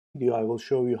Video, I will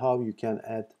show you how you can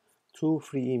add 2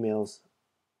 free emails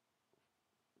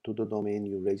to the domain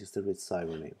you registered with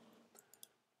SiberName.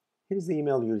 Here's the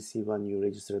email you receive when you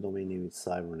register a domain name with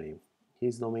SiberName.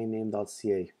 Here's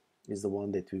domainname.ca is the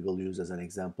one that we will use as an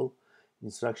example.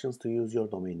 Instructions to use your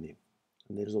domain name.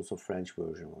 And there is also a French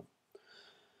version one.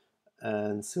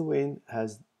 And Sylvain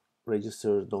has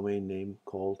registered domain name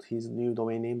called his new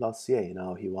domain name.ca.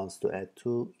 Now he wants to add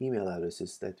 2 email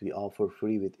addresses that we offer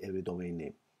free with every domain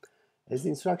name. As the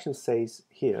instruction says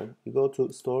here, you go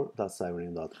to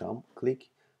store.cybername.com, click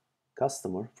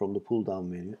Customer from the pull-down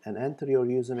menu, and enter your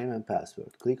username and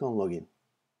password. Click on Login.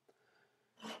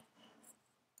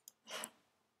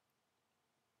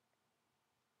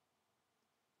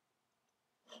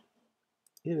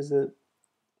 Here is the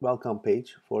welcome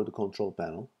page for the control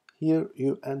panel. Here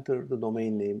you enter the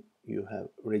domain name you have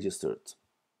registered.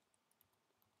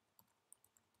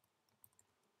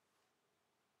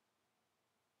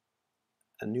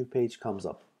 A new page comes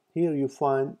up. Here you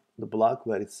find the block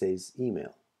where it says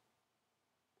email.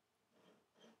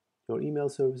 Your email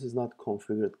service is not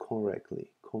configured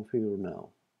correctly. Configure now.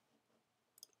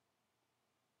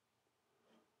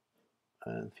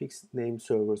 And fix name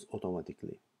servers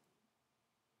automatically.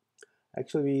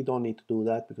 Actually, we don't need to do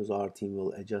that because our team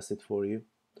will adjust it for you.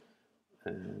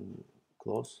 And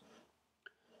close.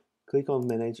 Click on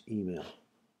Manage Email.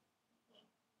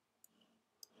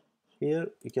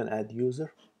 Here you can add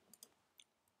user.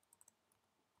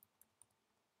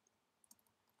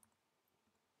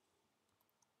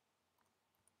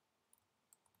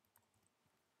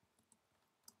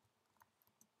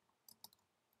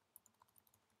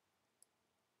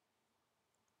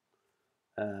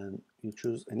 And you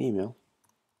choose an email.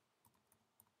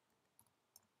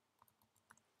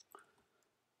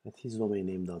 At his domain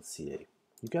name.ca.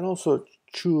 You can also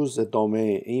choose a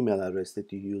domain email address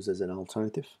that you use as an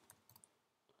alternative.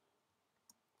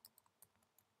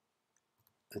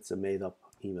 It's a made-up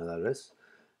email address.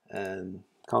 And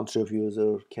country of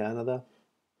user, Canada.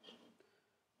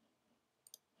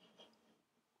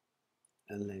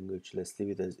 And language, let's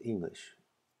leave it as English.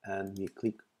 And we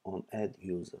click on Add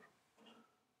User.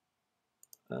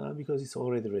 Because it's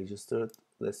already registered,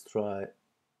 let's try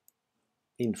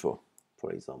info,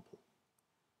 for example.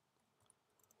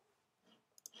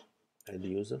 Add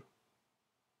user.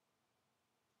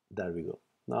 There we go.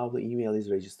 Now the email is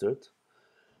registered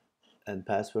and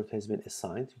password has been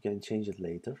assigned. You can change it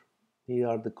later. Here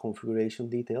are the configuration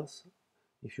details.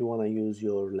 If you want to use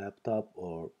your laptop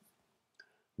or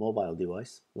mobile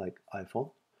device like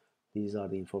iPhone, these are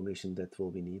the information that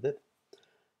will be needed.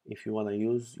 If you want to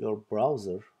use your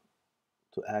browser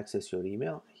to access your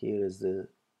email, here is the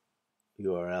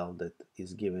URL that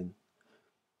is given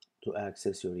to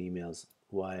access your emails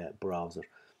via browser.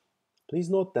 Please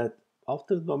note that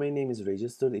after the domain name is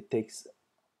registered, it takes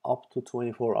up to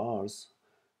 24 hours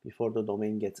before the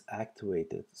domain gets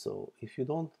activated. So if you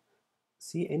don't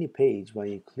see any page when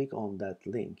you click on that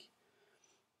link,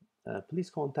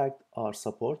 please contact our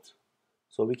support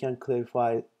so we can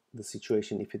clarify the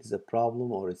situation if it is a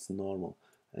problem or it's normal.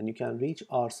 And you can reach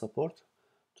our support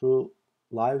through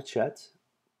live chat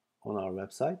on our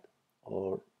website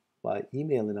or by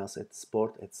emailing us at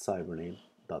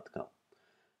support@cybername.com.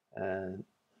 And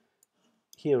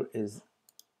here is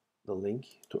the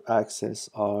link to access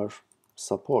our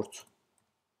support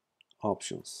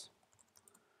options.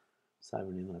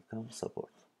 cybername.com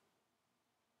support.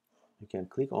 You can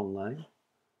click online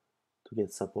to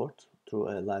get support through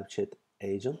a live chat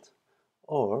agent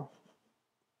or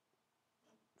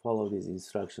follow these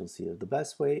instructions here. The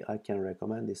best way I can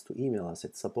recommend is to email us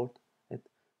at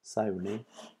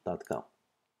support@cybername.com.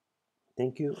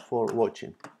 Thank you for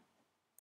watching.